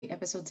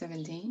episode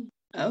 17.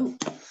 Oh,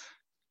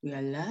 we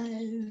are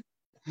live.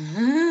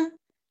 Huh?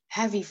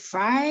 Happy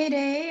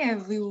Friday,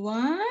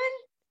 everyone.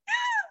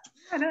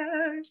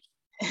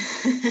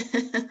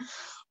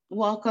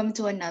 Welcome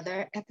to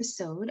another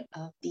episode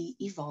of the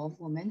Evolve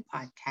Woman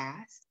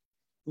podcast.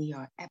 We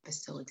are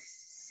episode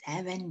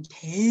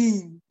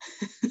 17.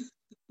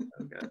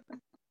 So good.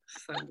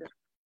 So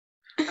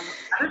good.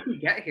 How did we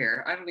get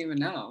here? I don't even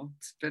know.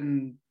 It's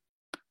been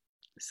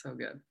so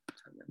good.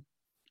 So good.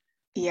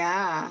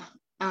 Yeah.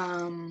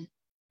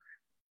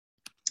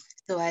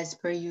 So as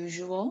per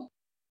usual,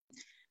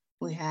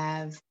 we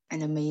have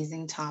an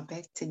amazing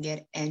topic to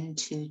get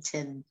into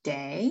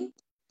today.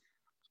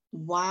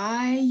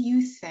 Why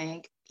you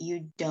think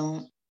you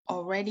don't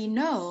already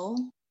know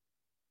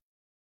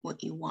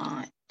what you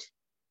want.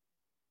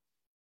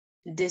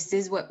 This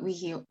is what we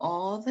hear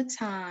all the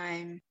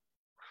time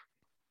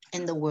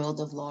in the world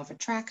of law of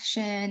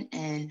attraction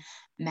and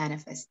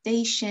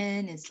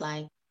manifestation. It's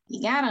like,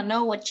 you gotta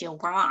know what you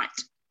want.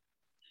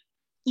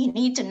 You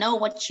need to know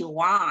what you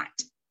want.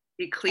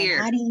 Be clear.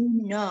 And how do you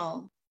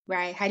know,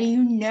 right? How do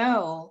you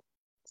know?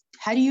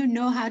 How do you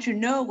know how to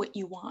know what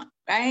you want,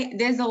 right?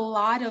 There's a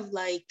lot of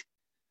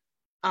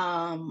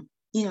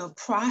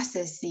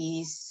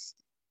processes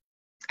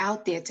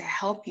out there to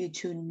help you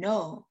to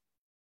know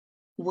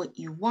what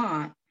you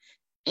want.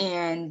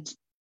 And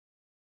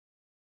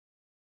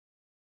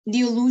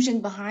the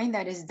illusion behind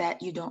that is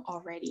that you don't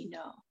already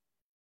know.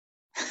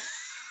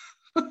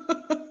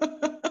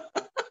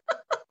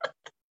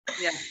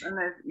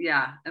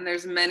 And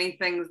there's many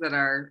things that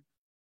are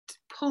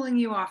pulling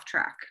you off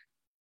track,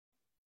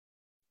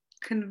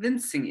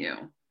 convincing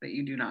you that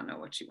you do not know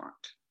what you want.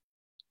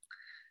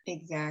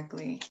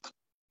 Exactly.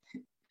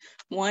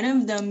 One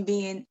of them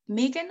being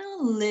making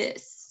a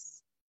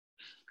list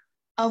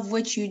of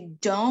what you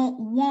don't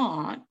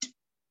want.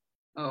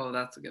 Oh,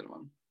 that's a good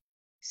one.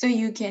 So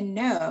you can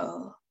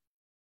know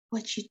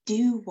what you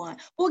do want.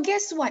 Well,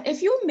 guess what?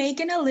 If you're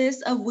making a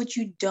list of what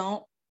you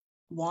don't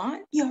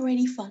want, you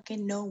already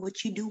fucking know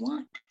what you do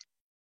want.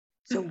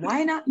 So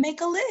why not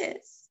make a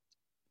list?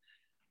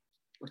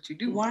 What you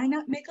do. Why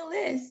not make a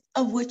list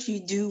of what you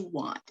do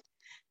want?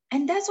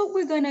 And that's what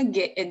we're going to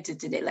get into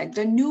today, like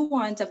the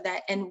nuance of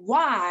that and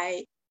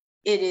why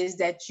it is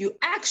that you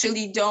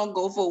actually don't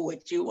go for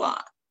what you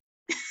want.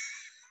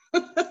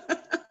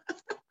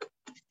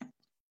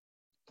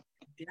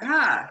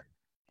 Yeah.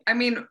 I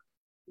mean,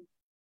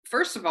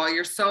 first of all,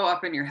 you're so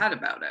up in your head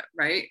about it,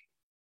 right?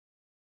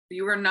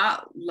 You are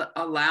not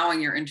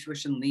allowing your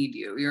intuition lead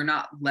you. You're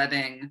not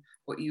letting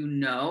what you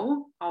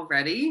know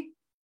already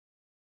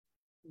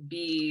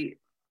be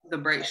the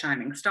bright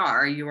shining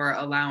star. You are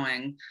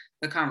allowing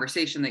the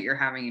conversation that you're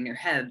having in your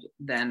head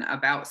then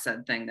about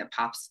said thing that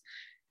pops.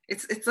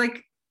 It's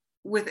like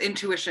with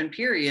intuition,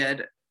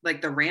 period, like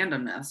the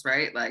randomness,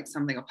 right? Like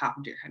something will pop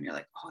into your head and you're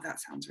like, oh,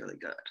 that sounds really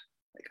good.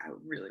 Like, I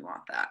really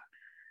want that.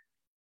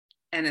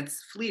 And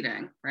it's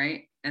fleeting,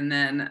 right? And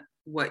then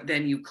what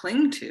then you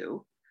cling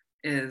to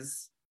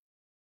is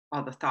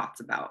all the thoughts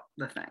about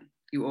the thing.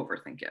 You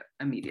overthink it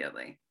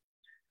immediately.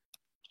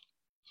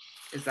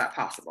 Is that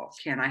possible?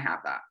 Can I have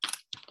that?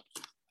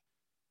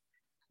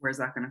 Where's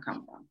that going to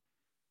come from?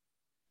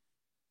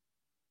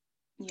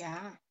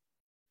 Yeah.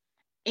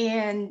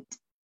 And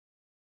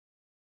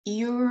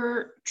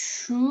your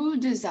true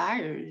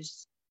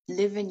desires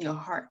live in your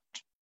heart,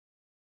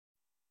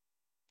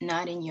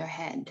 not in your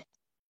head.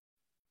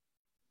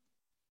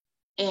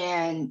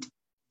 And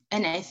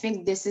I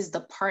think this is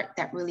the part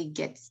that really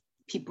gets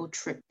people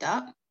tripped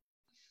up,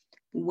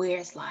 where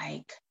it's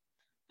like,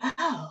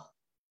 oh,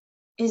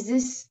 is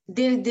this,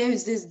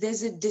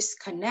 there's a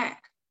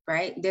disconnect,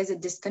 right? There's a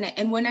disconnect.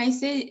 And when I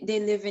say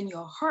they live in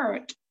your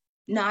heart,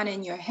 not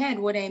in your head,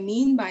 what I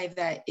mean by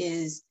that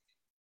is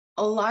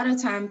a lot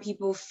of time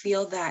people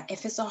feel that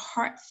if it's a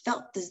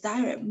heartfelt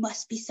desire, it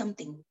must be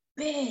something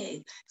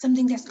big,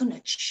 something that's going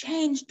to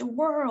change the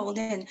world.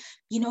 And,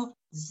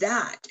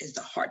 that is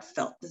the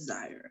heartfelt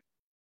desire.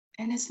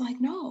 And it's like,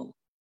 no,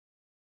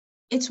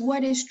 it's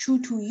what is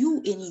true to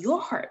you in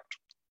your heart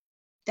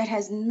that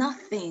has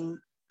nothing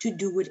to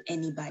do with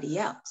anybody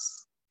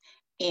else.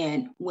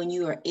 And when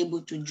you are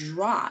able to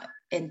drop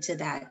into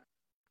that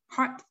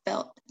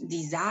heartfelt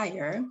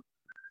desire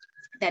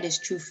that is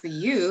true for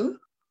you,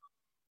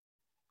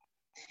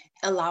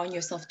 allowing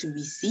yourself to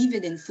receive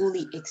it and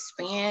fully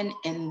expand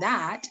in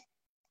that,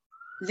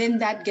 then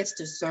that gets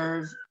to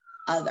serve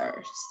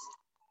others.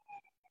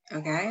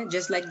 Okay,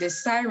 just like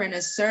this siren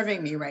is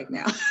serving me right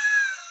now.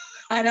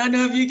 I don't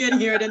know if you can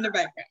hear it in the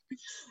background,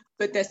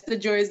 but that's the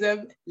joys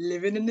of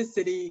living in the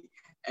city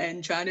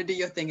and trying to do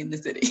your thing in the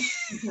city.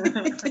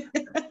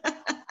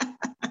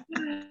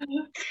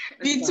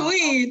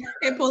 Between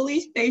a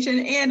police station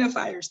and a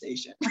fire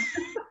station.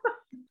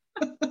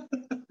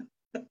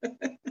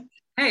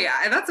 Hey,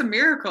 that's a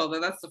miracle that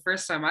that's the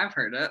first time I've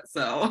heard it.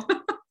 So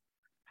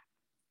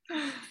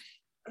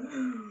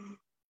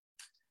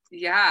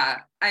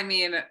yeah, I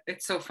mean,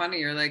 it's so funny.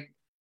 You're like,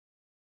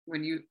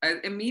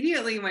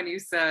 immediately when you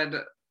said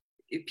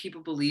if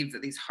people believe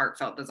that these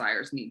heartfelt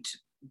desires need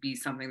be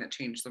something that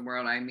changed the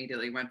world, I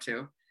immediately went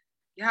to,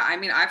 yeah, I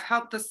mean, I've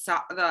felt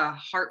the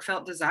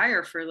heartfelt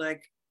desire for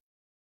like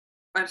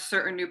a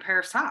certain new pair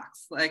of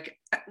socks. Like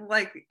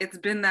it's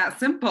been that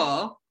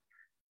simple.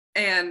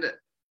 And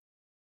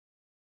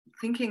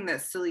thinking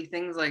that silly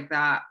things like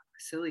that,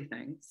 silly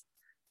things,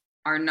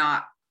 are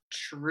not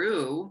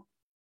true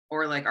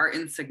or like are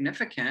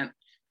insignificant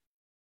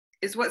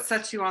is what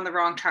sets you on the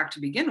wrong track to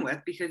begin with,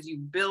 because you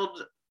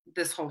build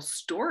this whole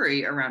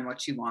story around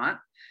what you want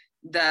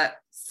that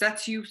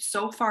sets you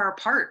so far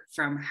apart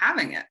from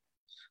having it,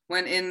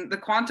 when in the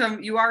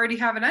quantum you already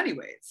have it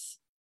anyways.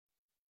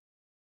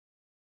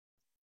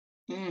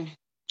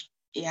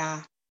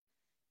 Yeah,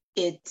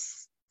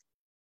 it's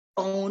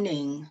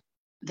owning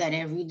that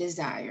every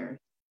desire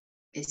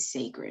is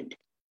sacred.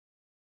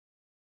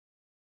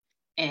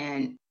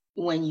 And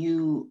when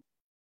you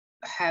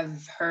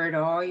have heard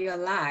all your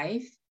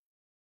life,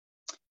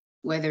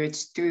 whether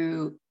it's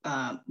through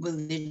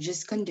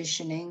religious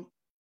conditioning,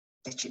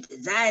 that your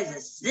desires are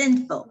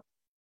sinful,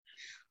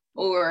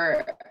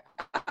 or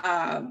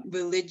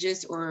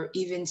religious or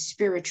even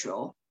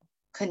spiritual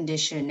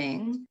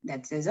conditioning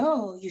that says,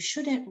 oh, you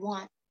shouldn't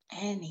want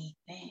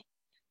anything.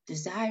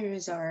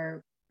 Desires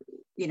are,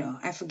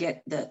 I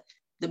forget the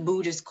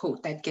Buddhist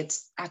quote that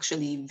gets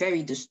actually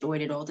very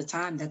distorted all the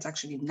time. That's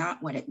actually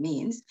not what it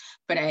means,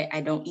 but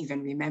I don't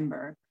even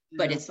remember.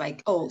 But it's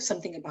like, oh,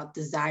 something about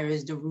desire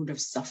is the root of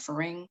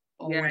suffering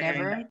or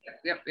whatever.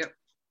 Yep.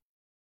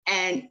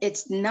 And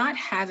it's not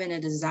having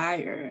a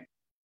desire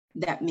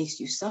that makes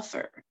you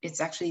suffer. It's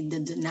actually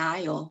the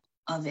denial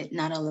of it,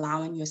 not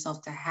allowing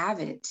yourself to have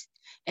it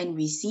and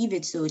receive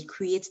it. So it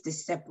creates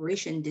this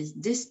separation, this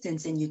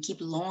distance, and you keep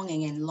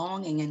longing and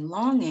longing and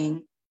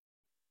longing.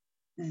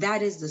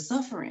 That is the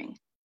suffering.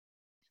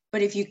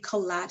 But if you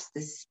collapse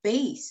the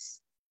space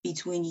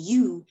between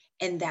you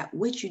and that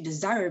which you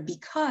desire,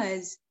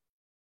 because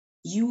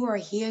you are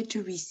here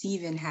to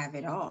receive and have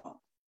it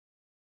all.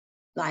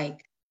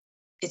 Like,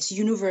 it's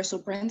universal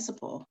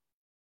principle,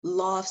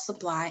 law of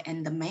supply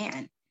and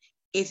demand.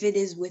 If it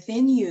is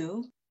within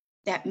you,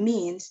 that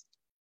means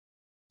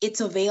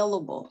it's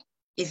available.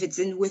 If it's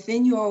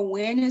within your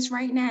awareness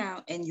right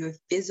now and your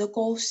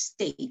physical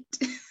state,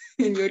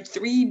 in your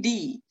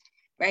 3D,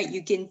 right?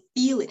 You can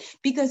feel it.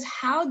 Because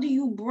how do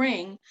you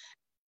bring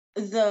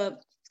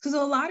because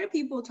a lot of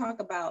people talk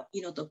about,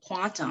 the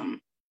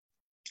quantum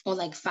or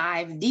like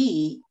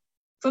 5D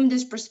from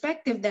this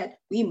perspective that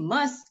we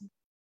must,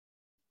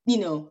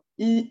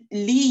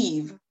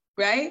 leave,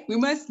 right? We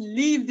must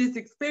leave this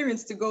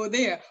experience to go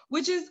there,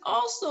 which is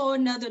also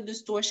another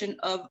distortion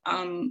of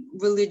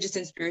religious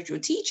and spiritual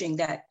teaching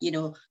that,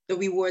 the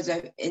rewards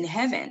are in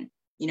heaven,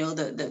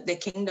 the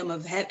kingdom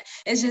of heaven.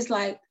 It's just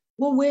like,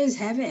 well, where's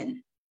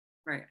heaven?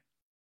 Right.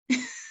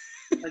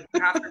 Like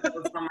you have to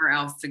go somewhere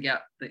else to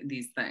get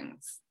these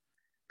things.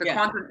 The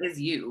quantum is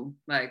you,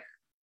 like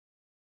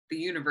the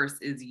universe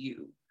is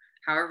you.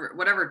 However,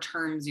 whatever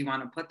terms you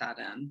want to put that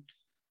in,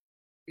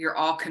 you're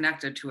all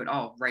connected to it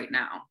all right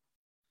now.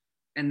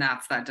 And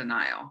that's that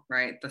denial,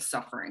 right? The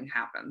suffering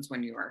happens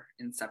when you are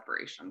in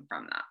separation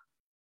from that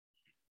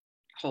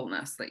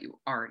wholeness that you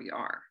already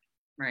are,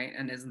 right?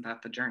 And isn't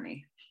that the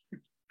journey?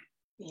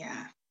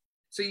 Yeah.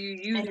 So you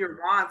use your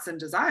wants and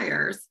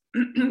desires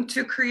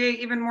to create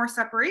even more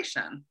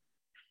separation.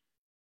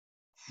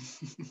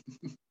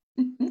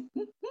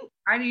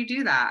 How do you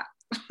do that?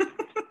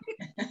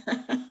 How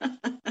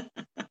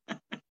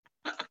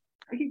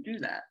do you do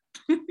that?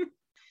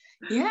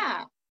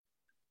 Yeah.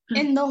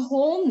 And the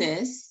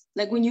wholeness,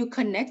 like when you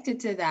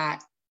connected to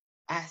that,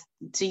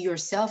 to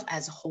yourself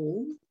as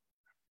whole,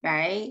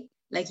 right?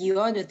 Like you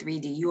are the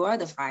 3D, you are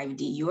the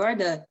 5D, you are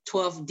the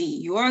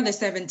 12D, you are the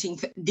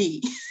 17th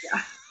D.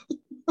 Yeah.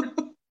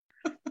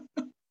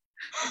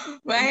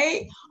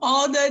 Right?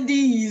 All the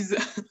D's.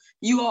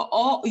 You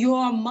are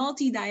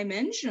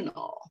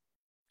multidimensional.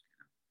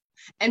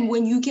 And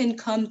when you can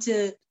come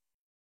to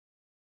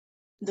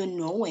the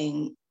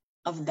knowing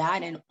of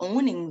that and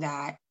owning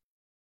that,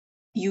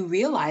 you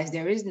realize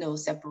there is no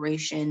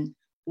separation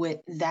with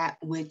that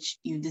which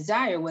you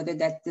desire, whether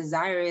that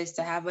desire is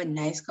to have a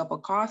nice cup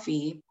of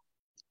coffee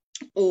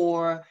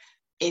or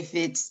if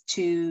it's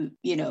to,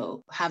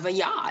 have a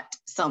yacht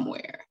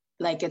somewhere.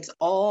 Like it's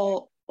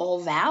all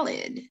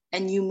valid.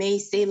 And you may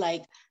say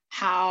like,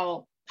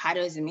 how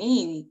does it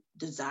mean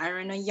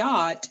desiring a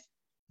yacht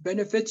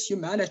benefits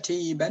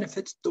humanity,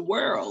 benefits the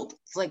world?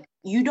 It's like,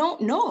 you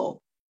don't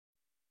know.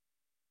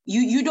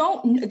 You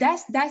don't,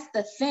 that's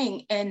the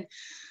thing. And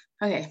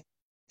okay,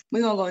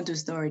 we're gonna go into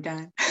story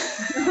time.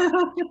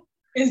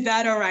 Is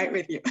that all right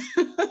with you?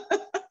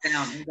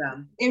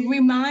 Down. It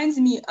reminds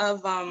me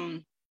of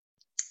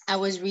I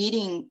was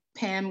reading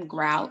Pam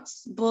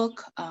Grout's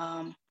book.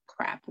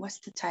 What's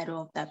the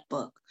title of that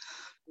book?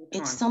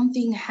 It's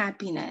something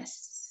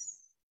happiness.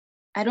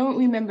 I don't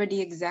remember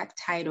the exact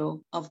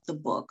title of the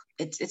book.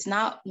 It's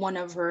not one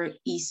of her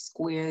East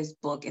Squares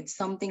book. It's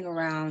something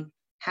around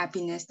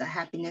happiness, the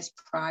Happiness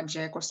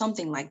Project, or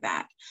something like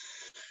that.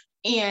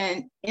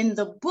 And in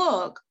the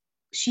book,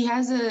 she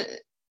has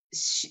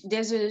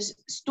there's a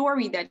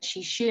story that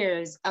she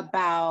shares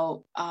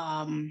about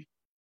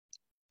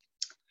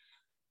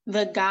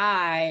the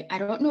guy. I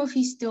don't know if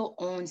he still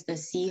owns the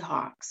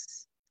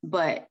Seahawks,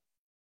 but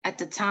at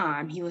the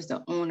time he was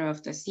the owner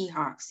of the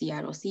Seahawks,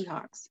 Seattle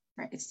Seahawks,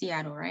 right? It's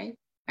Seattle, right?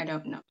 I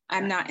don't know.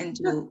 I'm not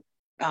into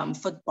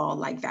football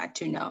like that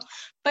to know.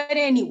 But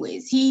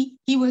anyways, he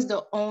was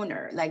the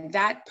owner, like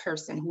that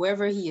person,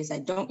 whoever he is. I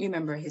don't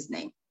remember his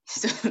name.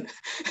 So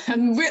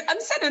I'm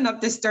setting up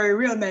this story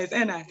real nice,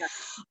 ain't I?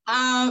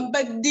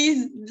 But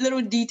these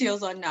little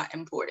details are not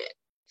important.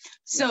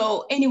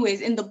 So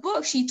anyways, in the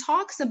book, she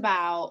talks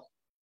about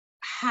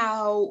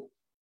how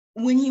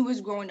when he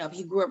was growing up,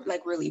 he grew up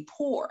like really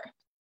poor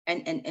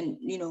and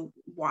you know,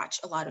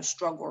 watched a lot of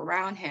struggle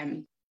around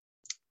him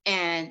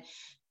and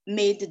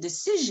made the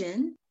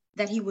decision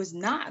that he was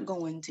not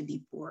going to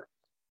be poor.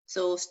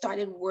 So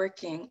started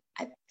working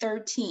at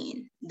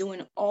 13,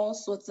 doing all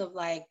sorts of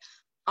like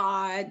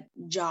odd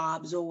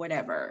jobs or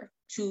whatever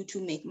to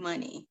make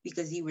money,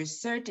 because he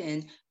was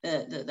certain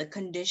the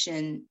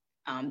condition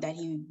that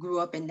he grew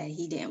up in, that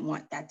he didn't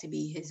want that to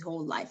be his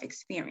whole life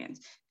experience.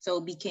 So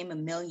became a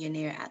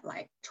millionaire at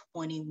like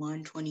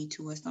 21,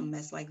 22 or some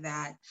mess like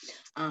that.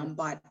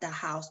 Bought the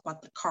house,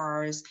 bought the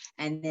cars,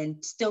 and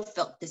then still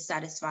felt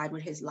dissatisfied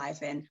with his life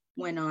and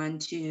went on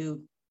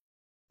to,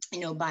 you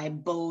know, buy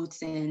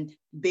boats and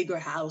bigger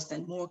house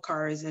and more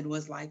cars, and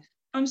was like,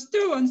 I'm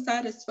still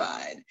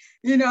unsatisfied,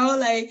 you know,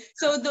 like,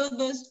 so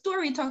the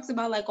story talks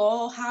about like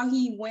all how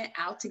he went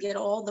out to get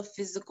all the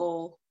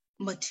physical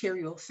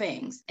material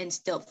things and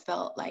still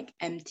felt like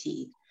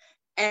empty.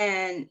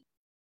 And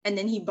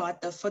then he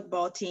bought the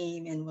football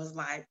team and was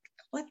like,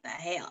 what the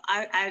hell?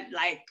 I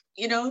like,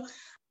 you know,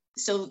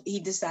 so he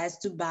decides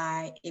to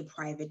buy a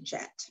private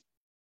jet.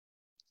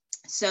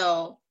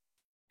 So,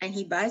 and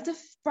he buys the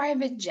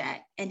private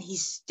jet and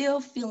he's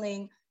still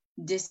feeling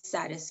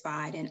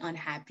dissatisfied and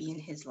unhappy in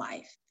his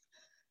life.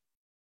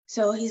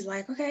 So he's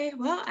like, okay,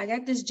 well, I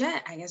got this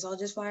jet. I guess I'll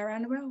just fly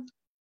around the world.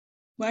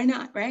 Why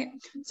not, right?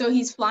 So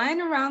he's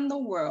flying around the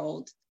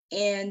world.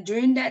 And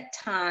during that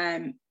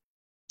time,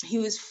 he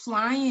was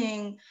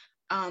flying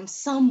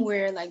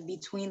somewhere like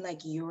between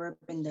like Europe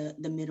and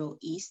the Middle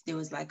East. There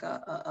was like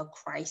a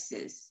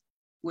crisis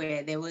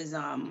where there was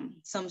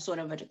some sort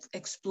of an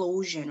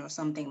explosion or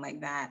something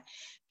like that.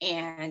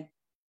 And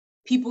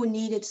people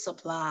needed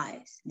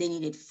supplies. They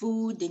needed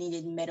food, they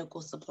needed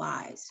medical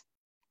supplies.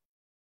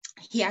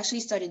 He actually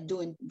started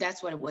doing,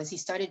 that's what it was. He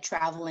started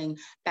traveling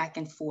back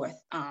and forth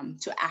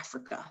to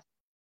Africa,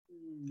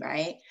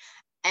 right?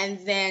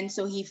 And then,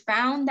 so he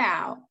found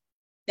out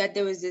that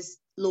there was this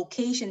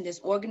location,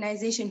 this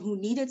organization who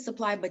needed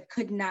supply, but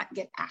could not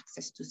get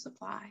access to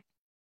supply.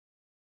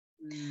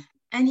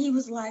 And he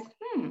was like,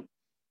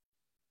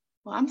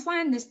 well, I'm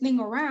flying this thing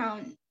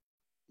around.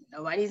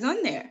 Nobody's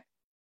on there.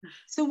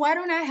 So why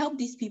don't I help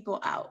these people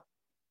out?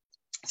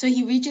 So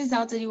he reaches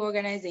out to the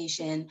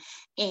organization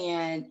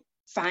and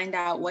find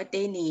out what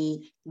they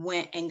need,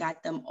 went and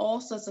got them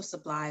all sorts of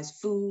supplies,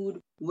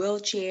 food,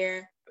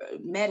 wheelchair,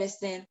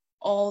 medicine,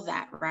 all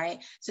that,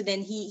 right? So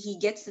then he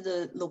gets to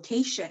the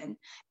location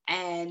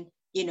and,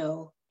 you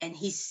know, and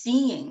he's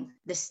seeing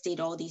the state,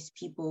 all these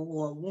people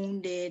who are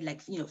wounded,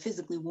 like, you know,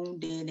 physically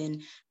wounded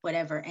and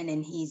whatever. And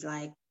then he's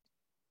like,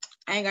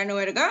 I ain't got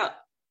nowhere to go.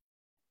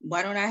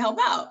 Why don't I help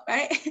out,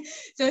 right?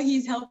 So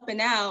he's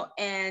helping out,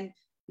 and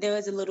there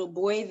was a little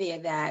boy there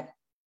that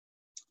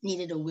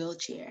needed a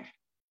wheelchair.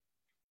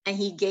 And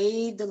he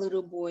gave the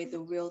little boy the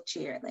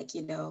wheelchair, like,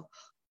 you know,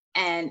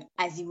 and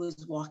as he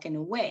was walking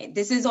away,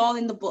 this is all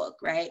in the book,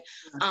 right?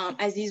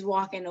 As he's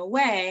walking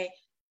away,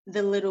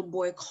 the little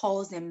boy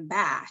calls him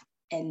back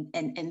and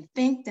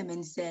thanked him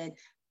and said,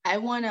 I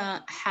want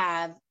to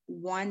have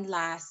one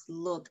last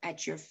look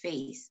at your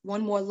face,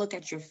 one more look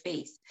at your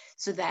face,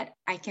 so that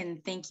I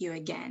can thank you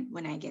again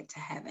when I get to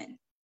heaven.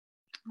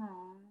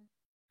 Aww.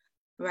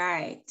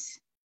 Right.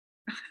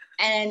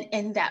 And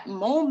in that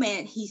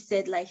moment, he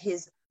said, like,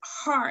 his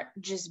heart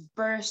just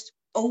burst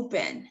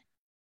open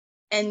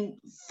and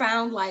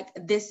found like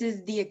this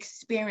is the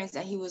experience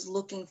that he was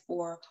looking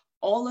for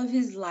all of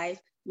his life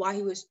while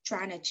he was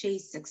trying to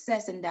chase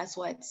success. And that's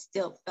why it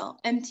still felt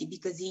empty,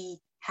 because he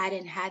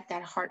hadn't had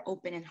that heart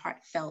open and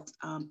heartfelt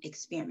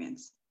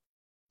experience.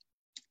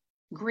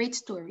 Great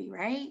story,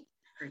 right?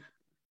 Great.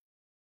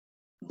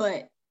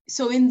 But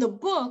so in the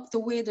book, the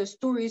way the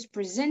story is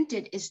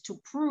presented is to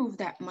prove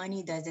that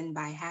money doesn't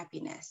buy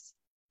happiness.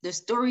 The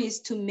story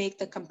is to make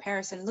the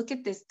comparison. Look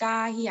at this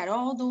guy, he had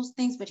all those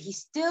things, but he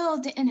still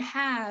didn't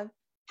have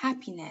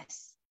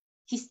happiness.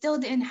 He still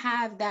didn't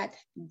have that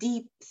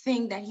deep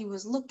thing that he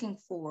was looking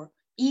for,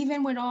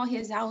 even with all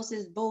his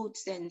houses,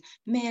 boats, and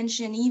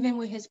mansion, even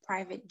with his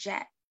private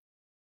jet.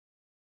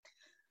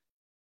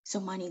 So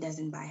money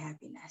doesn't buy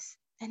happiness.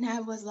 And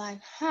I was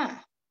like,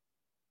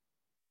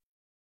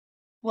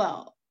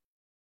 well,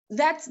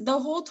 that's the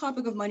whole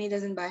topic of money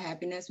doesn't buy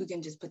happiness. We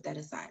can just put that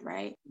aside,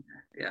 right?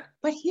 Yeah.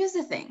 But here's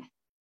the thing.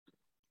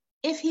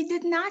 If he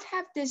did not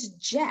have this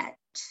jet,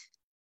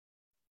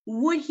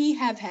 would he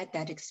have had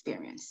that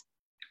experience?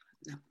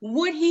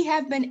 would he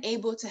have been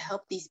able to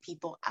help these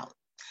people out?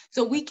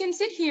 So we can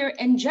sit here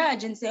and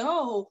judge and say,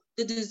 oh,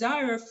 the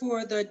desire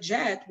for the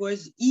jet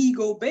was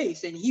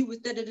ego-based and he was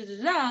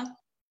da-da-da-da-da.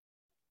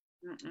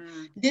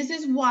 This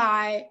is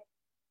why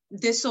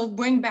this will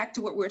bring back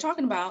to what we were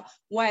talking about,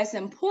 why it's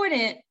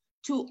important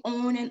to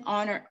own and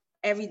honor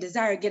every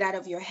desire. Get out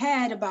of your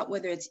head about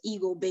whether it's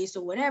ego-based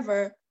or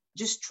whatever.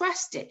 Just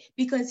trust it.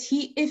 Because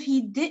if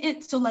he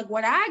didn't, so like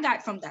what I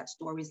got from that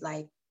story is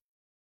like,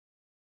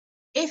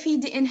 if he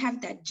didn't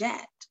have that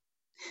jet,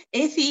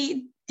 if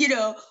he,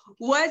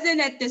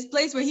 wasn't at this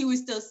place where he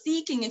was still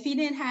seeking, if he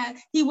didn't have,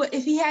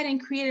 if he hadn't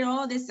created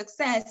all this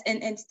success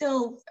and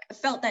still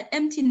felt that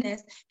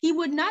emptiness, he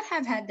would not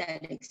have had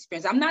that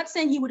experience. I'm not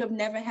saying he would have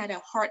never had a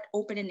heart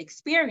opening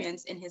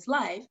experience in his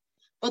life,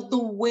 but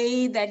the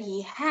way that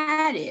he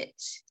had it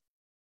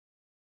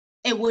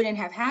wouldn't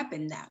have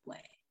happened that way.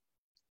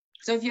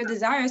 So if your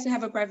desire is to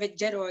have a private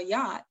jet or a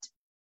yacht,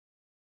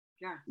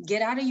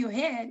 get out of your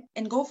head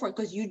and go for it,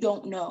 because you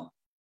don't know.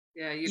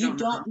 Yeah, you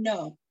don't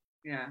know.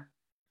 Yeah.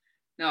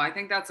 No, I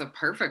think that's a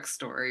perfect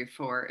story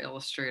for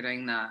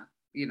illustrating that,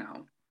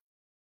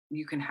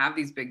 you can have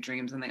these big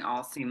dreams and they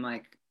all seem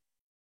like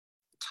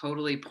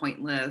totally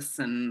pointless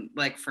and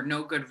like for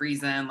no good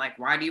reason. Like,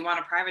 why do you want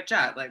a private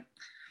jet? Like,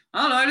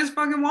 I don't know, I just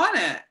fucking want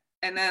it.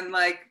 And then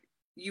like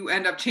you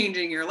end up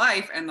changing your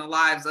life and the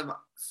lives of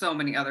so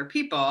many other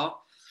people.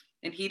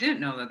 And he didn't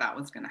know that that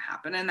was going to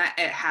happen and that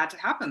it had to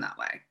happen that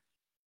way.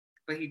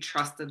 But he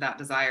trusted that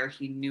desire.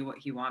 He knew what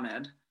he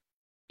wanted,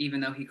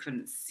 even though he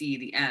couldn't see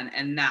the end.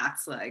 And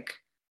that's like,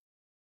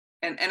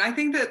 and I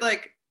think that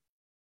like,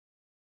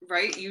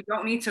 right, you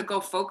don't need to go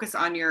focus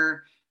on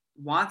your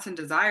wants and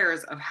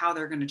desires of how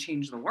they're going to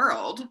change the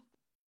world.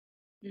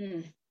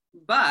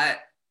 But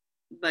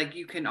like,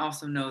 you can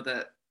also know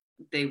that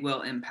they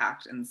will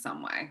impact in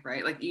some way,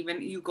 right? Like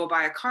even you go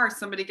buy a car,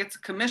 somebody gets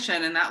a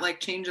commission and that like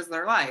changes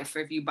their life.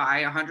 If you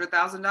buy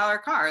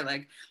 $100,000 car,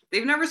 like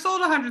they've never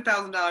sold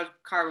 $100,000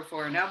 car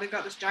before. Now they've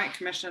got this giant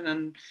commission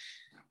and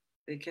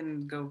they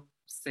can go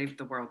save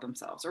the world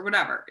themselves or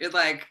whatever. It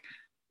like,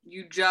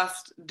 you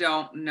just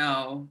don't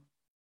know.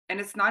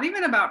 And it's not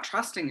even about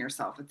trusting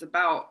yourself. It's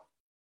about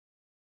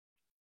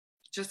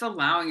just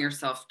allowing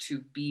yourself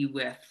to be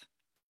with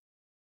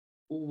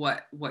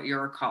what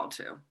you're called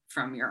to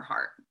from your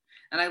heart.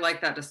 And I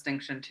like that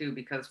distinction too,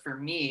 because for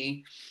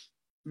me,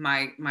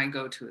 my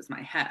go-to is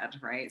my head,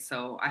 right?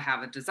 So I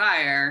have a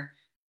desire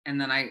and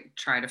then I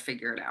try to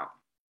figure it out,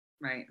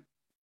 right?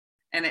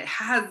 And it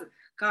has,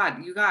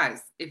 God, you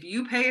guys, if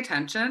you pay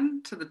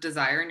attention to the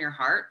desire in your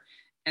heart,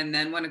 and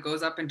then when it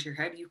goes up into your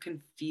head, you can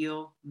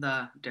feel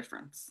the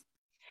difference.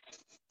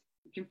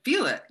 You can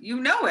feel it. You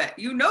know it.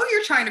 You know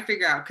you're trying to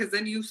figure out, because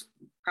then you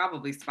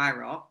probably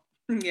spiral,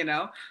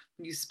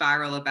 you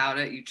spiral about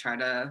it. You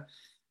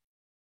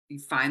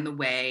find the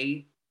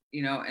way,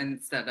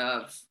 instead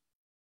of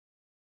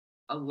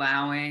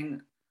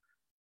allowing,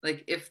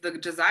 like if the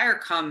desire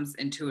comes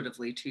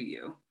intuitively to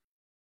you,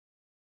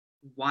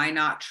 why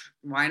not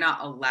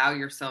allow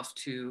yourself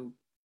to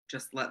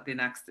just let the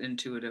next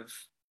intuitive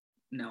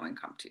knowing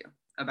come to you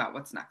about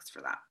what's next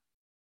for that?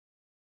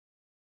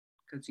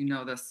 Because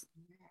this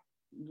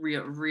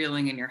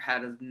reeling in your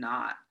head is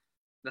not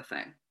the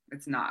thing.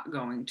 It's not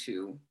going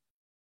to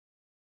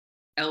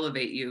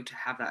elevate you to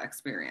have that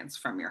experience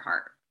from your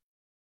heart.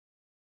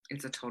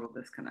 It's a total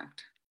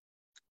disconnect.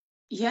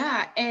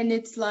 Yeah, and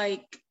it's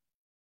like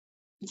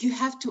you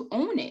have to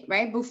own it,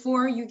 right?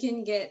 Before you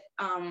can get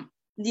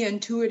the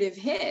intuitive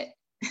hit.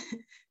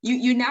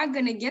 You're not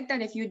gonna get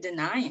that if you're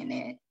denying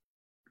it.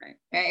 Right.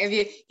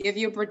 If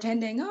you're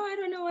pretending, oh, I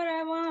don't know what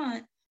I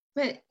want,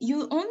 but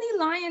you only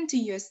lying to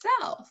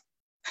yourself.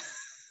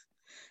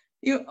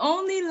 You're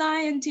only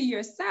lying to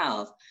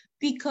yourself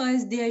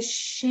because there's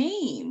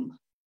shame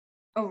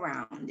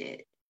around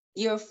it.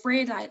 You're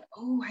afraid like,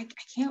 oh, I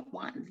can't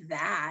want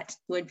that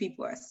when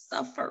people are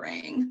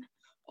suffering,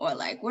 or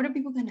like, what are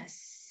people gonna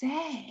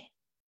say?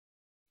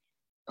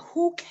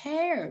 Who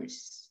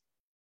cares?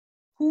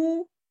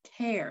 Who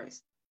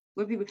cares?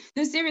 What people,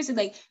 no, seriously,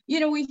 like,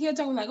 we hear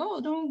talking like,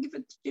 oh, don't give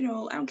it,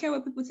 I don't care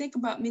what people think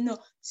about me. No,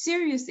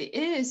 seriously,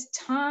 it is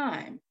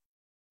time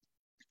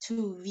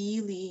to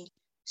really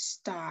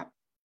stop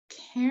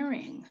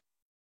caring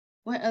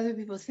what other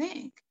people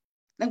think.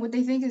 Like what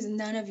they think is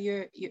none of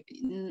your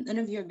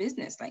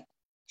business. Like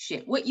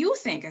shit, what you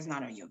think is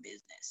none of your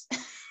business.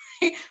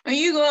 When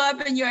you go up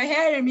in your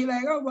head and be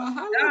like, oh, well,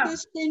 how will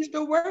this change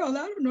the world?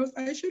 I don't know if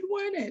I should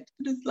want it.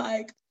 It's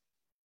like,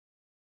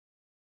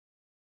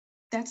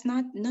 that's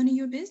not none of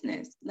your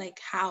business, like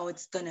how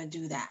it's gonna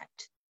do that.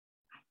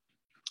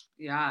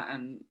 Yeah,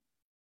 and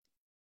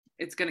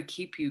it's gonna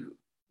keep you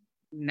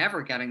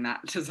never getting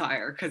that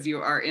desire because you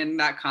are in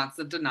that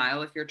constant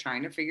denial if you're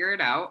trying to figure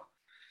it out.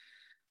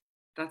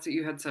 That's what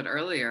you had said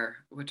earlier,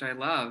 which I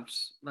loved.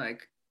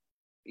 Like,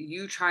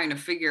 you trying to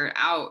figure it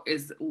out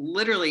is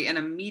literally an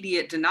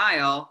immediate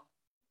denial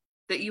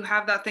that you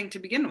have that thing to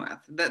begin with.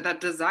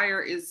 That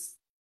desire is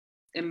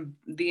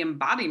the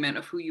embodiment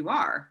of who you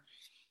are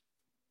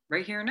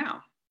right here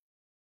now.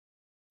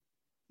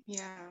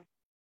 Yeah.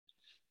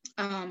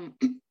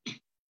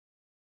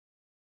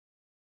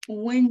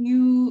 When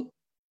you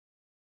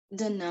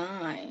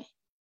deny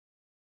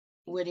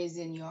what is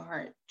in your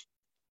heart,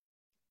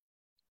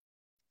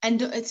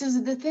 and it's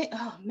just the thing,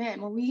 oh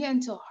man, when we get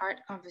into a heart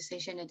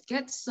conversation, it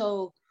gets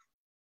so,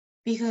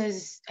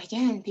 because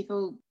again,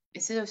 people,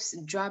 instead of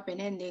dropping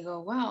in, they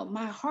go, wow,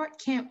 my heart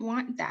can't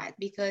want that,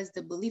 because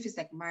the belief is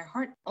like, my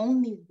heart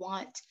only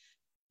wants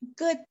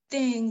good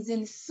things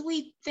and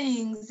sweet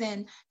things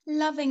and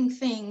loving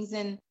things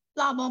and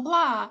blah, blah,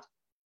 blah.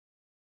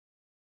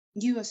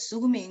 You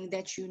assuming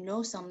that you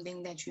know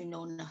something that you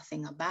know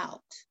nothing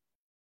about.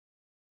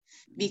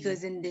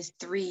 Because in this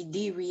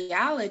 3D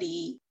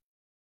reality,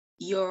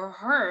 your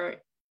heart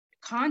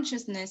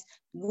consciousness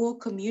will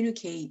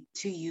communicate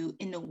to you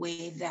in a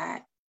way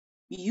that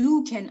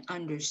you can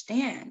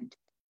understand.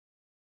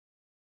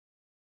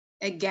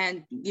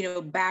 Again,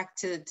 back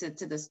to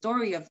the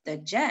story of the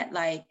jet,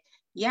 like,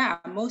 yeah,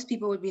 most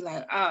people would be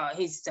like, oh,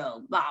 he's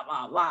so blah,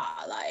 blah,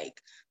 blah. Like,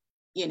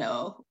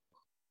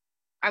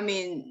 I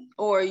mean,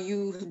 or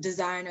you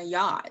design a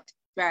yacht,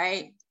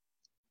 right?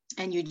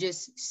 And you're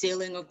just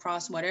sailing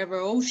across whatever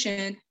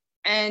ocean,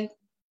 and,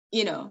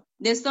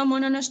 there's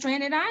someone on a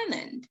stranded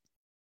island,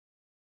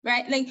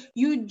 right? Like,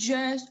 you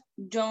just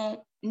don't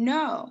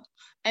know.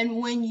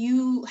 And when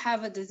you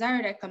have a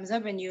desire that comes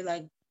up and you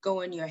like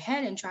go in your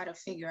head and try to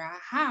figure out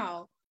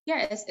how,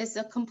 yeah, it's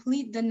a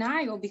complete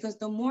denial, because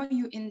the more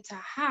you into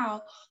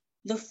how,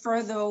 the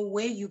further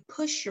away you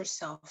push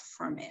yourself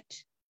from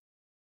it.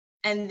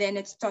 And then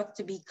it starts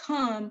to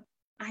become,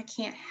 I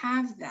can't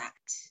have that.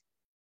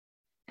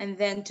 And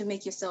then to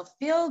make yourself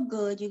feel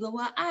good, you go,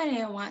 well, I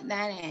didn't want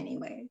that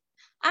anyway.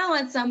 I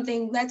want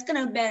something that's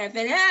going to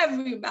benefit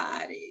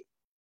everybody.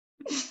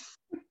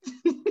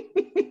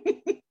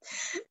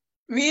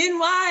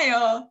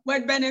 Meanwhile,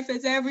 what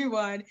benefits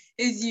everyone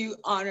is you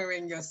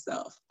honoring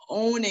yourself,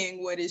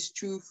 owning what is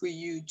true for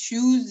you,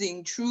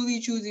 truly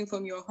choosing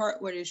from your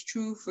heart what is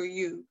true for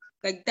you.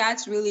 Like,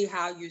 that's really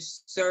how you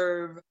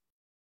serve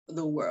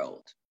the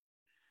world.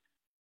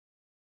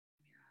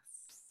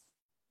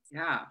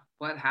 Yeah,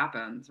 what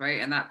happens, right?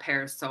 And that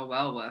pairs so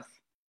well with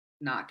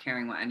not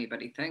caring what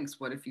anybody thinks.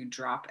 What if you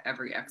drop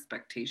every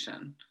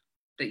expectation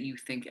that you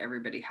think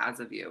everybody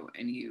has of you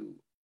and you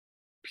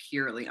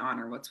purely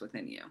honor what's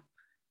within you,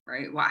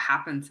 right? What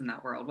happens in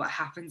that world? What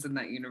happens in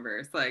that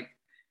universe? Like,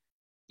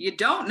 you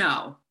don't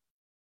know.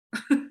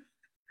 And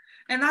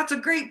that's a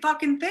great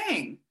fucking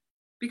thing,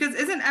 because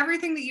isn't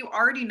everything that you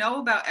already know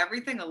about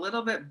everything a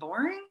little bit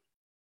boring?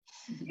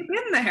 You've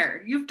been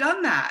there, you've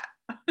done that.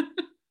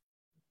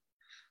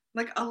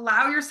 Like,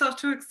 allow yourself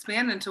to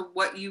expand into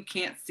what you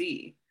can't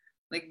see.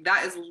 Like,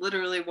 that is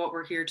literally what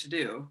we're here to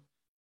do,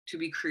 to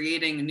be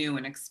creating new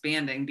and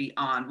expanding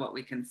beyond what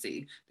we can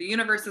see. The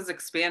universe is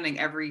expanding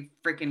every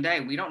freaking day.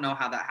 We don't know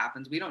how that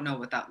happens. We don't know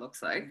what that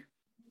looks like.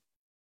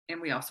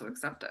 And we also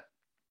accept it.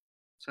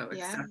 So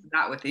accept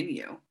that within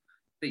you,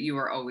 that you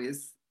are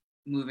always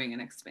moving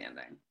and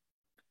expanding.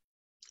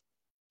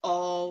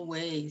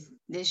 Always.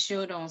 This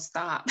show don't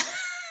stop.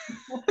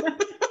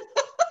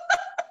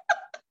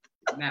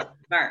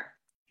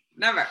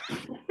 Never.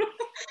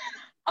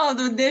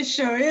 Although this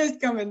show is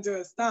coming to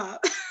a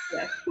stop.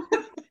 Yes.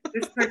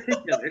 This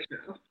particular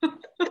show.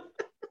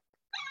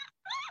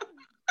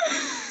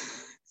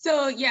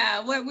 So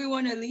yeah, what we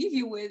want to leave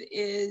you with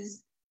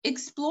is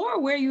explore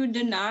where you're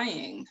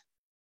denying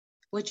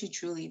what you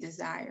truly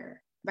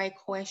desire by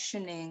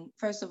questioning,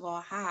 first of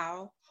all,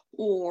 how,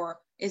 or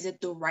is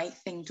it the right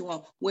thing to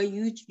want? Where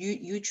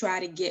you try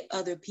to get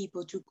other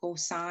people to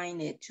co-sign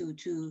it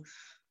to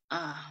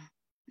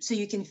so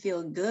you can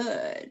feel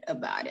good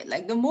about it.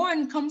 Like, the more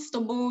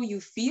uncomfortable you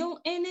feel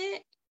in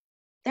it,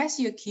 that's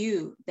your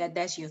cue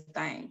that's your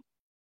thing.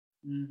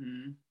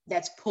 Mm-hmm.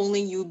 That's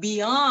pulling you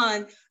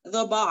beyond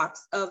the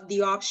box of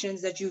the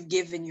options that you've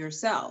given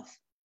yourself.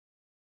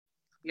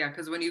 Yeah,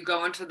 because when you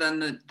go into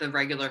then the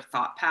regular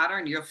thought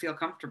pattern, you'll feel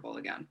comfortable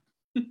again.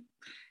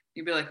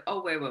 You'll be like,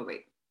 oh,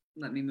 wait.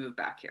 Let me move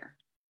back here.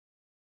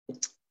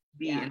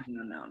 Be in the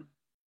unknown.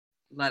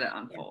 Let it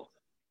unfold.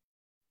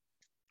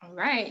 Yeah. All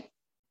right.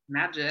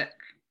 Magic.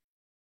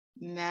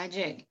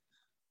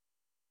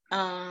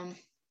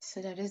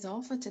 So that is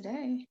all for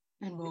today.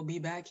 And we'll be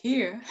back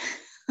here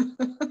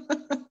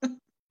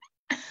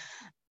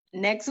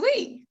next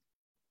week.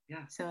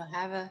 Yeah. So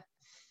have a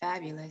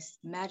fabulous,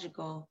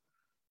 magical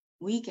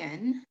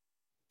weekend.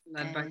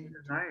 Led by your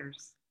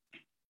desires.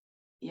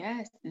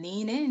 Yes,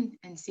 lean in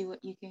and see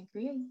what you can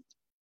create.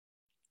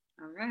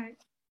 All right.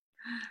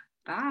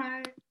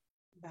 Bye.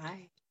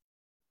 Bye.